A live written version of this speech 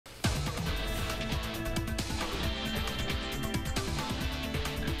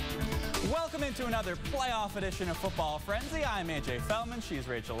Welcome into another playoff edition of Football Frenzy. I'm AJ Feldman. She's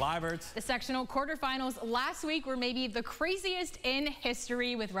Rachel Liberts. The sectional quarterfinals last week were maybe the craziest in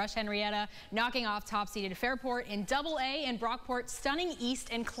history, with Rush-Henrietta knocking off top-seeded Fairport in AA and Brockport stunning East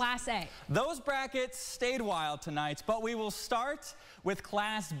in Class A. Those brackets stayed wild tonight, but we will start with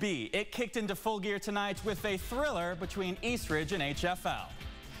Class B. It kicked into full gear tonight with a thriller between Eastridge and HFL.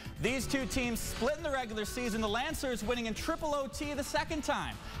 These two teams split in the regular season, the Lancers winning in triple OT the second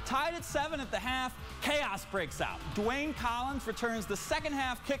time. Tied at 7 at the half, chaos breaks out. Dwayne Collins returns the second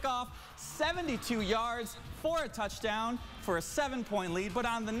half kickoff, 72 yards for a touchdown for a 7-point lead. But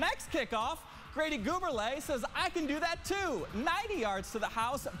on the next kickoff, Grady Guberle says, I can do that too. 90 yards to the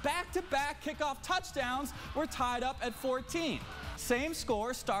house, back-to-back kickoff touchdowns were tied up at 14. Same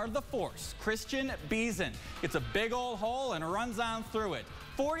score started the fourth. Christian Beason gets a big old hole and runs on through it.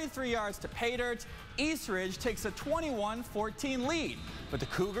 43 yards to pay dirt. Eastridge takes a 21-14 lead. But the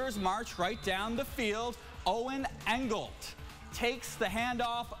Cougars march right down the field. Owen Engolt takes the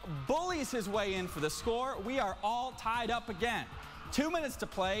handoff, bullies his way in for the score. We are all tied up again. 2 minutes to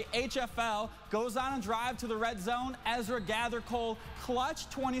play. HFL goes on a drive to the red zone. Ezra Gathercole, clutch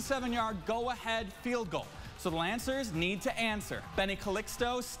 27-yard go-ahead field goal. So the Lancers need to answer. Benny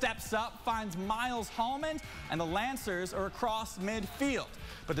Calixto steps up, finds Miles Hallman, and the Lancers are across midfield.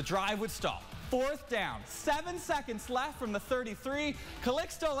 But the drive would stall. Fourth down, 7 seconds left from the 33.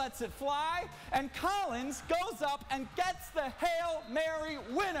 Calixto lets it fly, and Collins goes up and gets the Hail Mary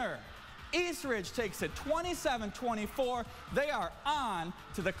winner. Eastridge takes it 27-24. They are on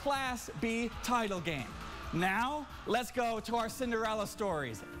to the Class B title game. Now, let's go to our Cinderella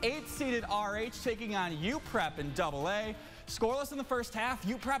stories. 8th-seeded RH taking on UPrep in AA. Scoreless in the first half,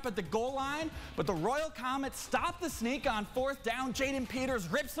 UPrep at the goal line, but the Royal Comets stop the sneak on fourth down. Jaden Peters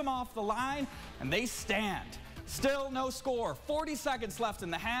rips them off the line, and they stand. Still no score. 40 seconds left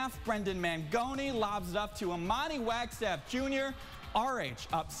in the half. Brendan Mangoni lobs it up to Amani Wagstaff Jr. RH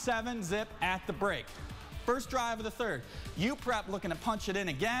up 7-zip at the break. First drive of the third. UPrep looking to punch it in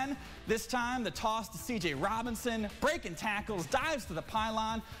again. This time the toss to CJ Robinson, breaking tackles, dives to the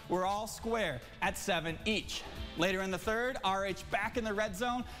pylon. We're all square at 7 each. Later in the third, RH back in the red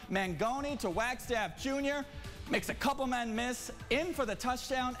zone. Mangoni to Wagstaff Jr. makes a couple men miss, in for the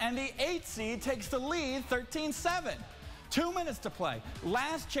touchdown, and the 8th seed takes the lead 13-7. 2 minutes to play.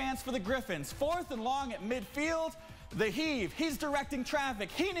 Last chance for the Griffins. 4th and long at midfield. The heave, he's directing traffic.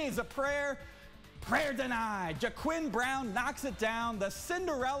 He needs a prayer. Prayer denied. Jaquin Brown knocks it down. The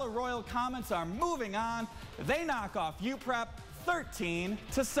Cinderella Royal Comets are moving on. They knock off UPrep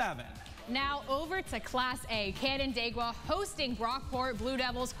 13-7. Now over to Class A. Canandaigua hosting Brockport. Blue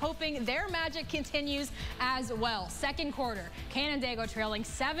Devils hoping their magic continues as well. Second quarter, Canandaigua trailing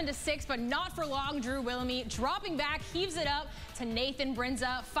 7-6, but not for long. Drew Willamy dropping back, heaves it up to Nathan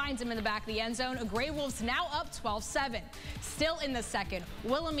Brinza, finds him in the back of the end zone. Grey Wolves now up 12-7. Still in the second,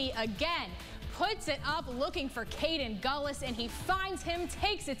 Willamy again puts it up looking for Caden Gullis, and he finds him,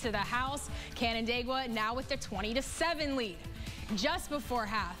 takes it to the house. Canandaigua now with the 20-7 lead. Just before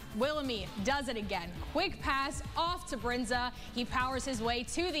half, Willamy does it again. Quick pass off to Brinza. He powers his way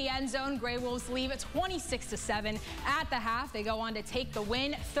to the end zone. Grey Wolves leave at 26-7 at the half. They go on to take the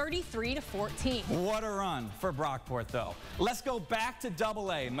win 33-14. What a run for Brockport, though. Let's go back to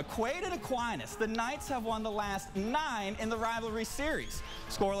AA. McQuaid and Aquinas. The Knights have won the last 9 in the rivalry series.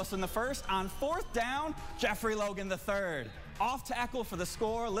 Scoreless in the first. On fourth down, Jeffrey Logan III. Off tackle for the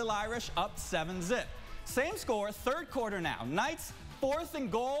score. Lil Irish up 7-zip. Same score, third quarter now. Knights 4th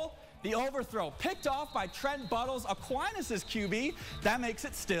and goal. The overthrow picked off by Trent Buttles, Aquinas' QB. That makes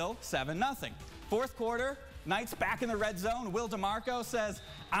it still 7-0. Fourth quarter, Knights back in the red zone. Will DeMarco says,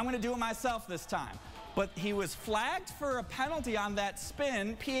 I'm going to do it myself this time. But he was flagged for a penalty on that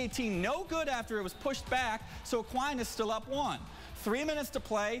spin. PAT no good after it was pushed back, so Aquinas still up 1. 3 minutes to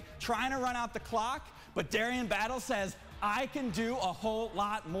play, trying to run out the clock, but Darian Battle says, I can do a whole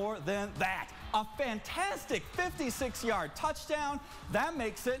lot more than that. A fantastic 56-yard touchdown. That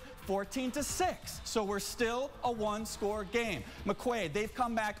makes it 14-6. So we're still a 1-score game. McQuaid, they've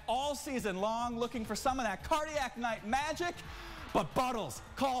come back all season long looking for some of that cardiac night magic. But Buttles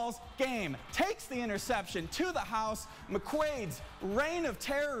calls game, takes the interception to the house. McQuaid's reign of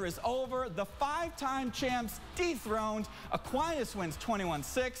terror is over. The 5-time champs dethroned. Aquinas wins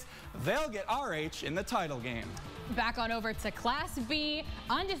 21-6. They'll get RH in the title game. Back on over to Class B.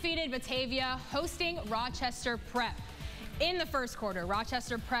 Undefeated Batavia hosting Rochester Prep. In the first quarter,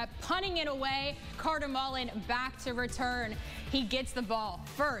 Rochester Prep punting it away. Carter Mullen back to return. He gets the ball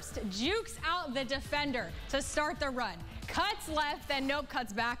first, jukes out the defender to start the run. Cuts left, then nope,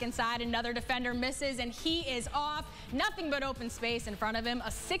 cuts back inside. Another defender misses, and he is off. Nothing but open space in front of him. A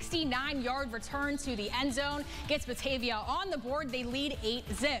 69-yard return to the end zone gets Batavia on the board. They lead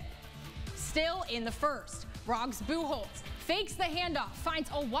 8-zip. Still in the first, Roggs Buchholz fakes the handoff, finds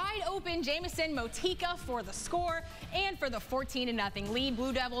a wide open Jamison Motika for the score, and for the 14-0 lead,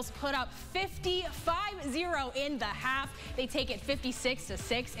 Blue Devils put up 55-0 in the half. They take it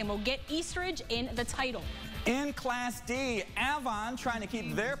 56-6 and will get Eastridge in the title. In Class D, Avon trying to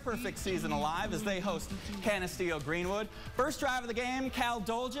keep their perfect season alive as they host Canisteo Greenwood. First drive of the game, Cal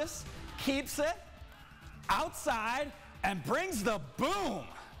Dolges keeps it outside and brings the boom.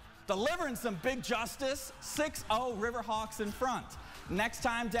 Delivering some big justice, 6-0 Riverhawks in front. Next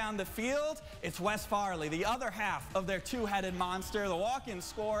time down the field, it's West Farley, the other half of their two-headed monster. The walk-in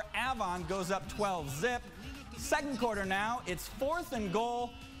score, Avon goes up 12-zip. Second quarter now, it's 4th and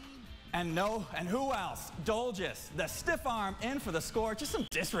goal. And who else? Dolges, the stiff arm in for the score. Just some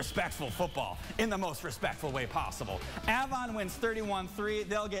disrespectful football in the most respectful way possible. Avon wins 31-3.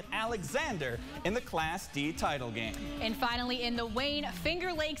 They'll get Alexander in the Class D title game. And finally, in the Wayne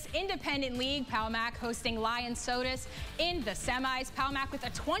Finger Lakes Independent League, Palmac hosting Lions Sodas in the semis. Palmac with a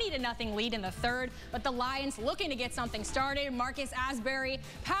 20-0 lead in the third, but the Lions looking to get something started. Marcus Asbury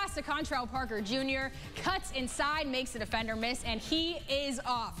pass to Contrail Parker Jr. Cuts inside, makes the defender miss, and he is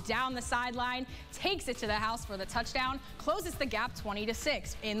off. Down the sideline, takes it to the house for the touchdown, closes the gap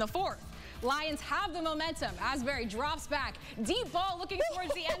 20-6 in the fourth. Lions have the momentum. Asbury drops back, deep ball looking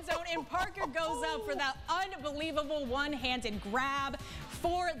towards the end zone, and Parker goes up for that unbelievable one-handed grab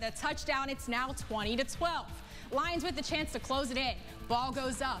for the touchdown. It's now 20-12. Lions with the chance to close it in. Ball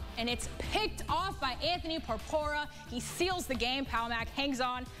goes up, and it's picked off by Anthony Porpora. He seals the game. Palmac hangs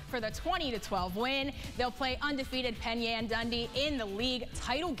on for the 20-12 win. They'll play undefeated Penn Yan Dundee in the league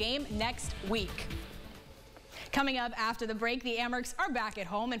title game next week. Coming up after the break, the Amerks are back at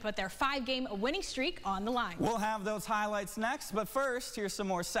home and put their 5-game winning streak on the line. We'll have those highlights next, but first, here's some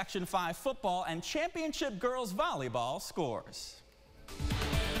more Section 5 football and championship girls volleyball scores.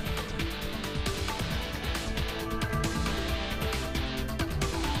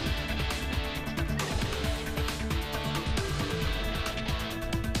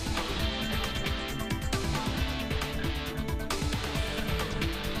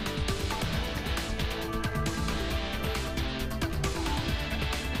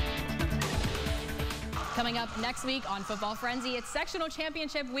 Coming up next week on Football Frenzy, it's sectional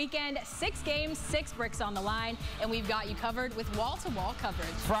championship weekend, 6 games, 6 bricks on the line, and we've got you covered with wall-to-wall coverage.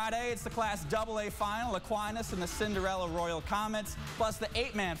 Friday, it's the Class AA final, Aquinas and the Cinderella Royal Comets, plus the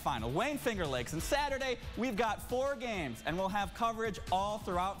 8-man final, Wayne Finger Lakes. And Saturday, we've got 4 games, and we'll have coverage all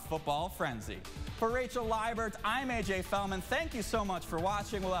throughout Football Frenzy. For Rachel Liebert, I'm AJ Fellman. Thank you so much for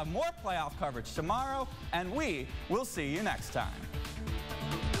watching. We'll have more playoff coverage tomorrow, and we will see you next time.